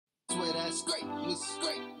You look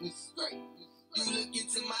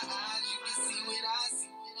into my eyes, you can see what I see.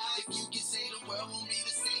 If you can say the world won't be the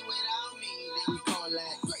same without me, then you call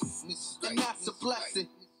that greatness. And that's a blessing.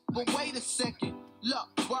 But wait a second. Look,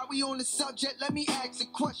 while we on the subject, let me ask a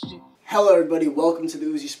question. Hello everybody, welcome to the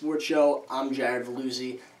Uzzi Sports Show. I'm Jared,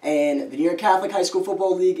 and the New York Catholic High School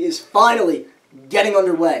Football League is finally getting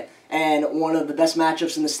underway. And one of the best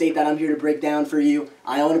matchups in the state that I'm here to break down for you,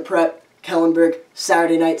 Iona Prep, Kellenberg,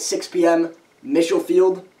 Saturday night, 6 p.m., Mitchell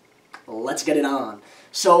Field. Let's get it on.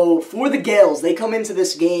 So for the Gales, they come into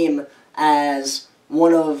this game as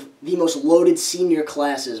one of the most loaded senior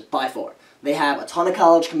classes by far. They have a ton of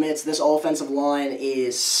college commits. This offensive line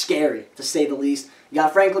is scary, to say the least. You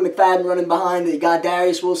got Franklin McFadden running behind. You got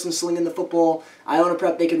Darius Wilson slinging the football. Iona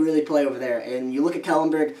Prep, they could really play over there. And you look at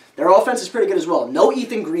Kellenberg, their offense is pretty good as well. No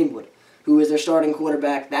Ethan Greenwood, who is their starting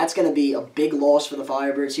quarterback. That's going to be a big loss for the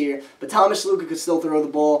Firebirds here. But Thomas Luca could still throw the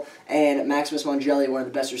ball, and Maximus Mongelli, one of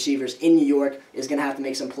the best receivers in New York, is going to have to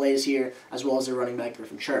make some plays here, as well as their running back,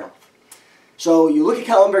 Griffin Chernoff. So you look at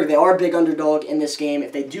Kellenberg, they are a big underdog in this game.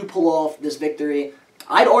 If they do pull off this victory,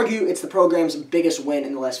 I'd argue it's the program's biggest win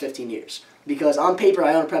in the last 15 years. Because on paper,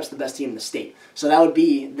 Iona Prep's the best team in the state. So that would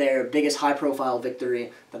be their biggest high-profile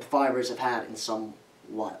victory that the Firebirds have had in some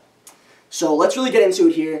while. So let's really get into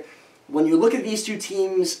it here. When you look at these two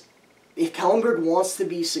teams, if Kellenberg wants to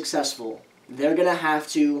be successful, they're going to have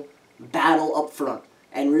to battle up front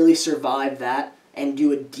and really survive that and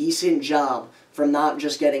do a decent job from not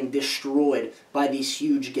just getting destroyed by these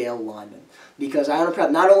huge Gale linemen. Because Iona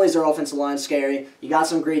Prep, not only is their offensive line scary, you got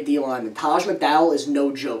some great D linemen. Taj McDowell is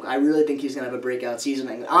no joke. I really think he's going to have a breakout season.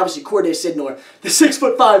 And obviously, Corday Sidnor, the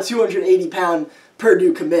 6'5", 280-pound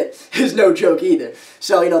Purdue commit, is no joke either.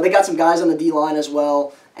 So, they got some guys on the D line as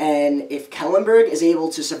well. And if Kellenberg is able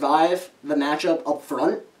to survive the matchup up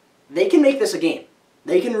front, they can make this a game.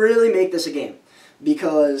 They can really make this a game.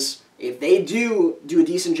 Because if they do a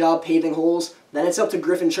decent job paving holes, then it's up to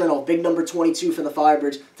Griffin Chernoff, big number 22 for the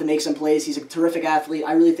Firebirds, to make some plays. He's a terrific athlete.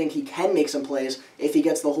 I really think he can make some plays if he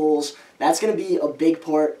gets the holes. That's going to be a big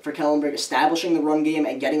part for Kellenberg, establishing the run game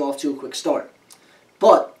and getting off to a quick start.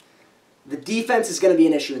 But the defense is going to be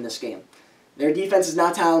an issue in this game. Their defense is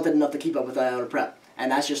not talented enough to keep up with Iona Prep, and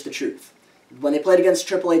that's just the truth. When they played against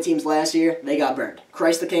AAA teams last year, they got burned.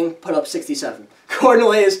 Christ the King put up 67.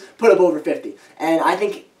 Cardinal Hayes put up over 50. And I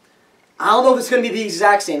don't know if it's going to be the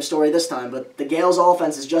exact same story this time, but the Gales'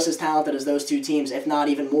 offense is just as talented as those two teams, if not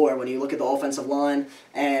even more, when you look at the offensive line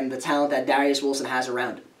and the talent that Darius Wilson has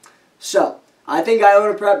around him. So, I think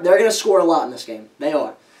Iona Prep, they're going to score a lot in this game. They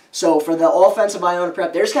are. So, for the offensive Iona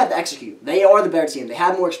Prep, they're just going to have to execute. They are the better team. They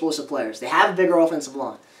have more explosive players. They have a bigger offensive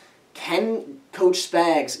line. Can Coach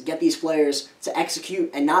Spags get these players to execute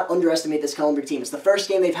and not underestimate this Kellenberg team? It's the first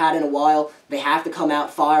game they've had in a while. They have to come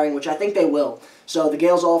out firing, which I think they will. So the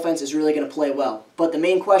Gales' offense is really going to play well. But the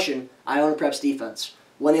main question, Iona Prep's defense.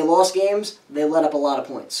 When they lost games, they let up a lot of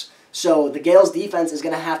points. So the Gales' defense is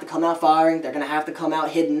going to have to come out firing. They're going to have to come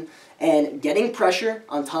out hidden. And getting pressure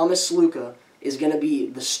on Thomas Luca is going to be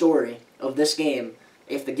the story of this game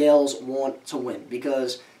if the Gales want to win.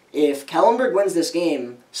 Because if Kellenberg wins this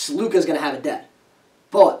game, Sluka's going to have a day.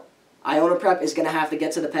 But Iona Prep is going to have to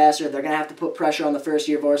get to the passer. They're going to have to put pressure on the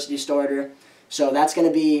first-year varsity starter. So that's going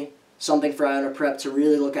to be something for Iona Prep to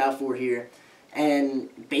really look out for here. And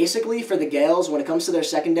basically, for the Gales, when it comes to their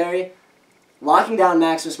secondary, locking down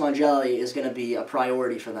Maximus Mongelli is going to be a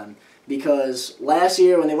priority for them. Because last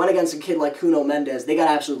year, when they went against a kid like Cuno Mendez, they got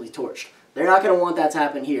absolutely torched. They're not going to want that to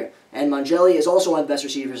happen here. And Mongelli is also one of the best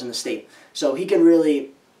receivers in the state. So he can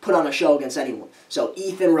really put on a show against anyone. So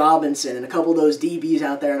Ethan Robinson and a couple of those DBs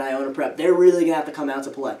out there in Iona Prep, they're really going to have to come out to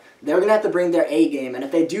play. They're going to have to bring their A game, and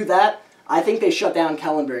if they do that, I think they shut down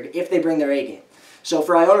Kellenberg if they bring their A game. So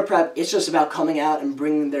for Iona Prep, it's just about coming out and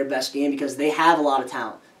bringing their best game because they have a lot of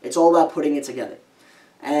talent. It's all about putting it together.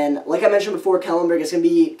 And like I mentioned before, Kellenberg is going to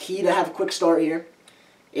be key to have a quick start here.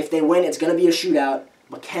 If they win, it's going to be a shootout,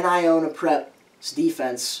 but can Iona Prep's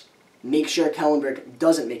defense make sure Kellenberg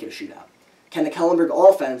doesn't make it a shootout? Can the Kellenberg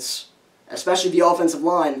offense, especially the offensive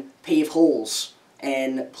line, pave holes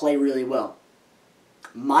and play really well?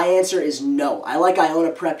 My answer is no. I like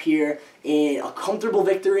Iona Prep here in a comfortable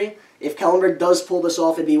victory. If Kellenberg does pull this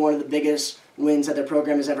off, it'd be one of the biggest wins that their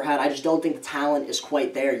program has ever had. I just don't think the talent is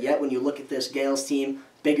quite there yet when you look at this Gales team.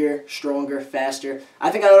 Bigger, stronger, faster.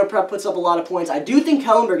 I think Iona Prep puts up a lot of points. I do think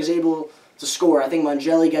Kellenberg is able to score. I think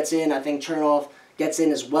Mongelli gets in. I think Chernoff gets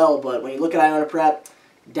in as well. But when you look at Iona Prep,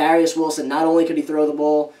 Darius Wilson, not only could he throw the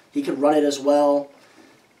ball, he could run it as well.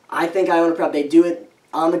 I think Iona Prep, they do it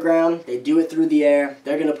on the ground. They do it through the air.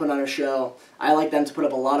 They're going to put on a show. I like them to put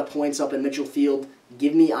up a lot of points up in Mitchell Field.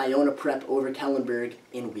 give me Iona Prep over Kellenberg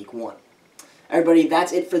in Week 1. Everybody,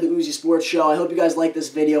 that's it for the Uzzi Sports Show. I hope you guys liked this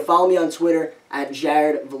video. Follow me on Twitter at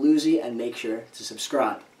jaredvhockey and make sure to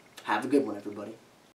subscribe. Have a good one, everybody.